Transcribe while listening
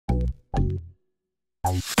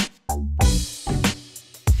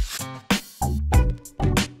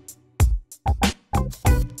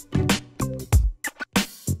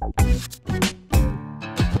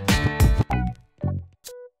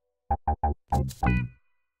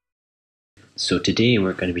So today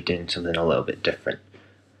we're going to be doing something a little bit different.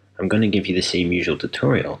 I'm going to give you the same usual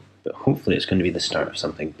tutorial, but hopefully it's going to be the start of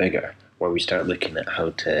something bigger, where we start looking at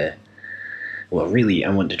how to, well really I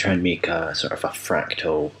want to try and make a sort of a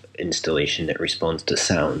fractal installation that responds to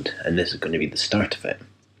sound, and this is going to be the start of it.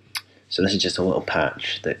 So this is just a little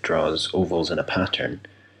patch that draws ovals in a pattern,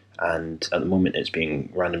 and at the moment it's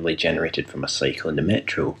being randomly generated from a cycle in the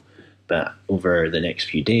Metro. But over the next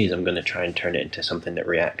few days I'm going to try and turn it into something that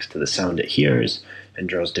reacts to the sound it hears and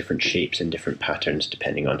draws different shapes and different patterns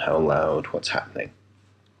depending on how loud what's happening.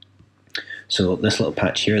 So this little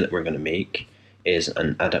patch here that we're going to make is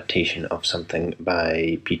an adaptation of something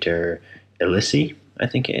by Peter Elisi, I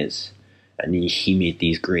think it is. And he made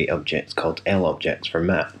these great objects called L objects for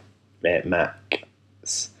Mac.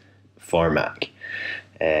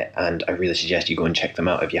 And I really suggest you go and check them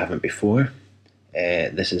out if you haven't before.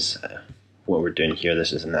 This is what we're doing here.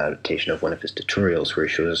 This is an adaptation of one of his tutorials where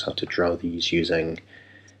he shows us how to draw these using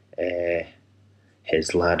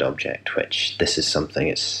his LAD object, which this is something,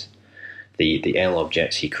 it's the L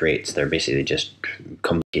objects he creates, they're basically just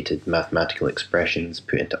complicated mathematical expressions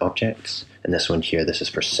put into objects. And this one here, this is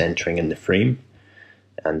for centering in the frame,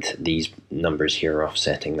 and these numbers here are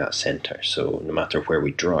offsetting that center, so no matter where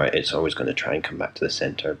we draw it, it's always going to try and come back to the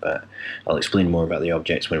center. But I'll explain more about the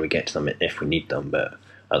objects when we get to them if we need them, but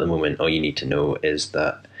at the moment all you need to know is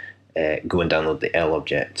that go and download the L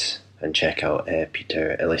objects and check out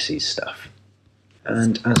Peter Elisi's stuff.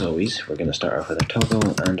 And as always, we're going to start off with our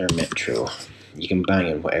toggle and our metro. You can bang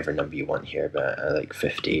in whatever number you want here, but I like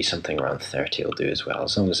 50, something around 30 will do as well,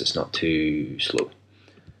 as long as it's not too slow.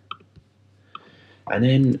 And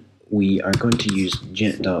then we are going to use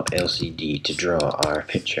jit.lcd to draw our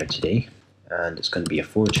picture today, and it's going to be a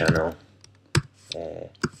 4-channel,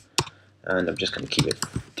 and I'm just going to keep it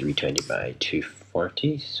 320 by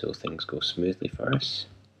 240 so things go smoothly for us.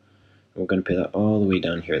 And we're going to put that all the way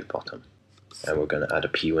down here at the bottom, and we're going to add a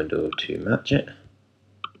P window to match it.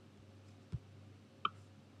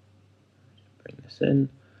 Bring this in,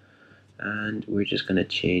 and we're just going to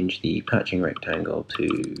change the patching rectangle to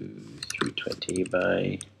 320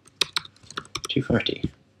 by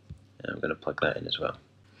 240. And I'm going to plug that in as well.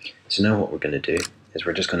 So now what we're going to do is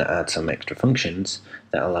we're just going to add some extra functions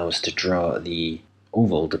that allow us to draw the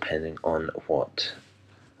oval depending on what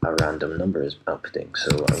a random number is outputting.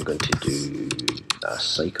 So I'm going to do a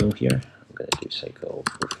cycle here. I'm going to do cycle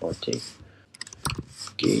 440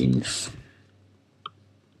 gain.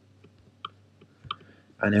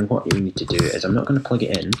 And then what you need to do is, I'm not going to plug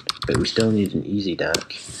it in, but we still need an easy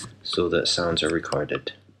DAC so that sounds are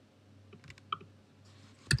recorded.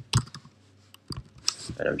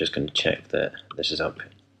 And I'm just going to check that this is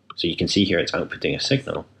output. So you can see here it's outputting a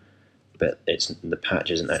signal, but the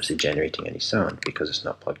patch isn't actually generating any sound because it's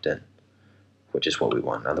not plugged in, which is what we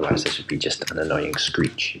want. Otherwise this would be just an annoying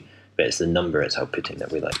screech, but it's the number it's outputting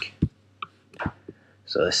that we like.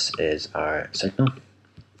 So this is our signal.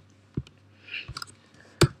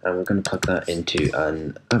 And we're going to plug that into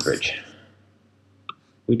an average.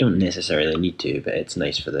 We don't necessarily need to, but it's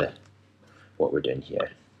nice for what we're doing here.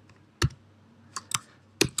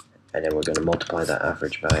 And then we're going to multiply that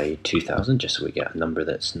average by 2000 just so we get a number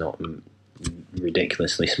that's not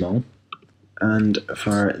ridiculously small. And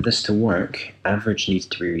for this to work, average needs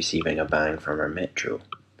to be receiving a bang from our metro.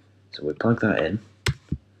 So we plug that in,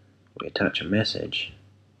 we attach a message,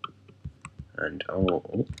 and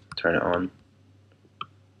turn it on.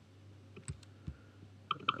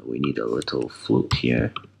 We need a little float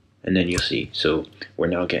here, and then you'll see. So we're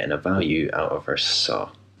now getting a value out of our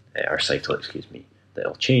cycle, excuse me,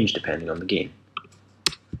 that'll change depending on the gain.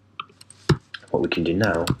 What we can do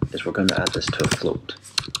now is we're going to add this to a float.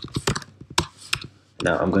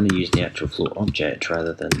 Now I'm going to use the actual float object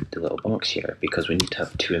rather than the little box here because we need to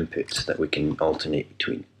have two inputs that we can alternate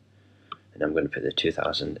between. And I'm going to put the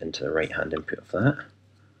 2000 into the right hand input of that.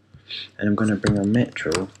 And I'm going to bring our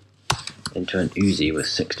metro into an Uzi with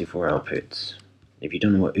 64 outputs. If you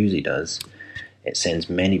don't know what Uzi does, it sends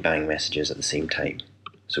many bang messages at the same time.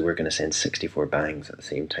 So we're going to send 64 bangs at the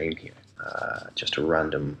same time here. Just a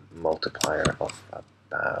random multiplier of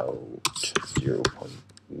about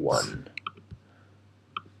 0.1.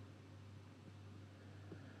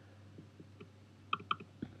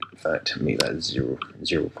 In fact, make that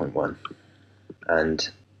 0.1. And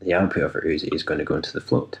the output of our Uzi is going to go into the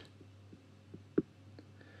float.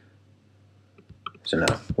 So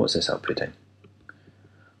now, what's this outputting?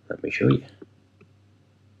 Let me show you.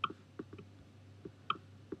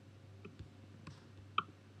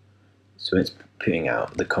 So it's putting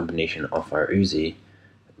out the combination of our Uzi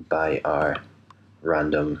by our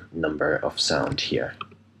random number of sound here.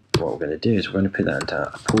 what we're going to do is we're going to put that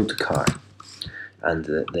into a pull to car. And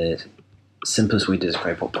the simplest way to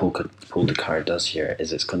describe what pull to car does here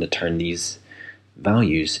is it's going to turn these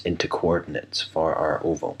values into coordinates for our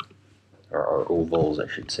oval, or our ovals I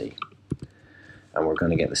should say. And we're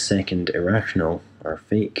going to get the second irrational, or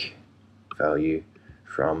fake, value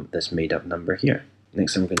from this made up number here.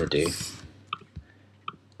 Next thing we're going to do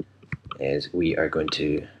is we are going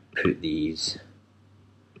to put these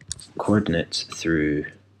coordinates through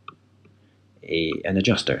an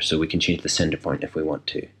adjuster, so we can change the center point if we want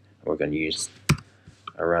to. We're going to use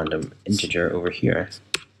a random integer over here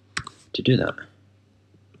to do that.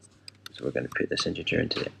 So we're going to put this integer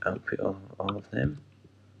into the output of all of them,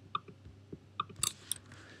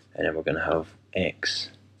 and then we're going to have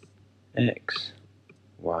x,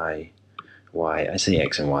 y, y. I say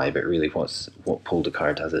x and y, but really what pull to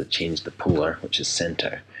car does is it changes the polar, which is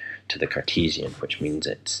center, to the Cartesian, which means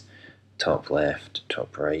it's top left,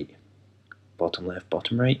 top right, bottom left,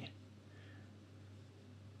 bottom right.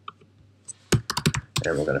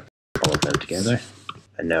 And we're going to put all of them together.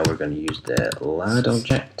 And now we're going to use the LAD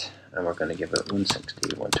object, and we're going to give it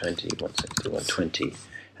 160, 120, 160, 120,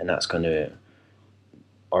 and that's going to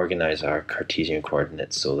organize our Cartesian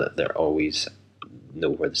coordinates so that they're always know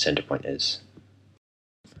where the center point is,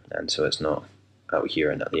 and so it's not out here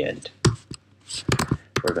and at the end.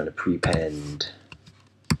 We're going to prepend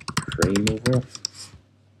frame oval.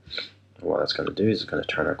 What that's going to do is it's going to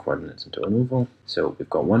turn our coordinates into an oval. So we've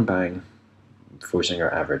got one bang forcing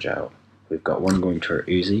our average out. We've got one going to our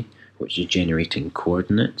Uzi, which is generating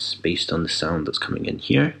coordinates based on the sound that's coming in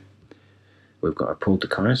here. We've got our pull to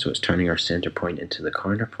car, so it's turning our center point into the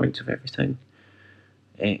corner points of everything.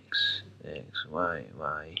 X, Y,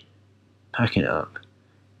 Y. Packing it up,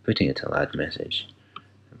 putting it to LAD message,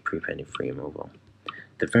 and prepending frame oval.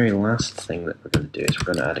 The very last thing that we're going to do is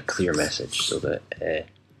we're going to add a clear message so that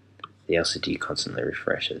the LCD constantly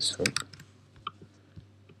refreshes.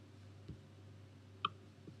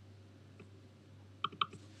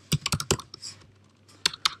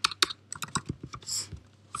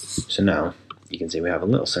 So now you can see we have a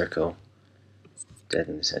little circle dead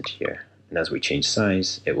in the center here, and as we change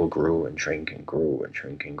size it will grow and shrink and grow and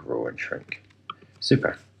shrink and grow and shrink.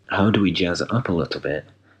 Super. How do we jazz it up a little bit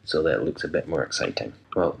so that it looks a bit more exciting?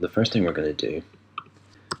 Well, the first thing we're going to do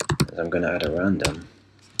is I'm going to add a random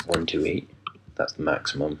 128. That's the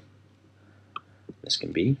maximum this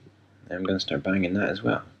can be, and I'm going to start banging that as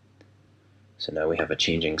well. So now we have a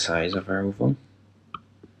changing size of our oval.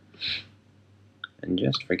 And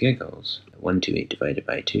just for giggles, 128 divided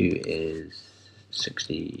by 2 is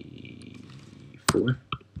 64.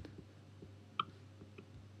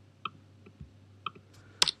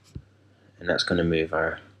 And that's going to move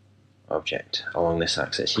our object along this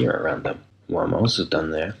axis here at random. What I'm also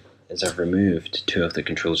done there is I've removed two of the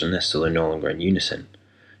controls on this so they're no longer in unison.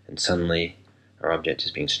 And suddenly our object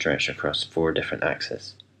is being stretched across 4 different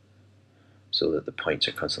axes so that the points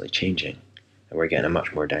are constantly changing. And we're getting a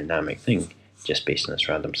much more dynamic thing just based on this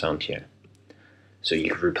random sound here. So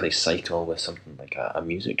you could replace cycle with something like a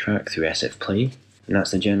music track through SF Play, and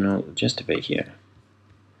that's the general gist of it here.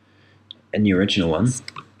 In the original one,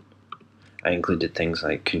 I included things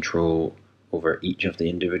like control over each of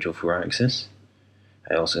the individual 4 axes.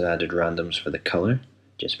 I also added randoms for the color,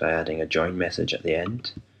 just by adding a join message at the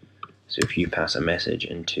end. So if you pass a message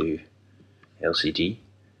into LCD,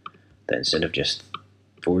 that instead of just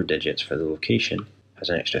 4 digits for the location, has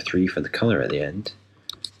an extra 3 for the color at the end,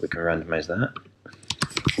 we can randomize that.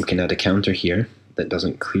 We can add a counter here that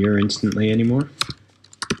doesn't clear instantly anymore.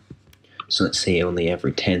 So let's say only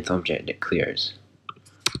every 10th object it clears.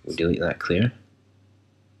 We delete that clear,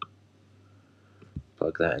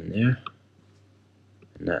 plug that in there,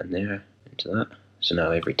 and that in there, into that. So now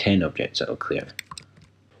every 10 objects it'll clear.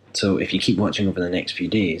 So if you keep watching over the next few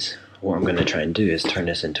days, what I'm going to try and do is turn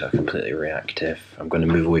this into a completely reactive. I'm going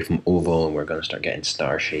to move away from oval, and we're going to start getting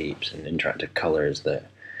star shapes and interactive colors that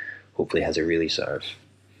hopefully has a really sort of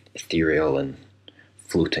ethereal and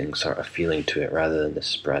floating sort of feeling to it, rather than the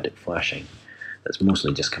sporadic flashing that's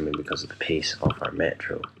mostly just coming because of the pace of our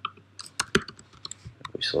metro.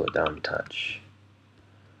 If we slow it down a touch,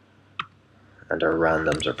 and our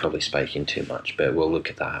randoms are probably spiking too much, but we'll look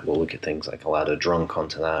at that. We'll look at things like I'll add a drunk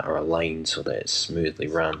onto that, or a line so that it's smoothly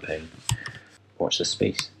ramping. Watch this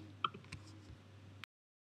space.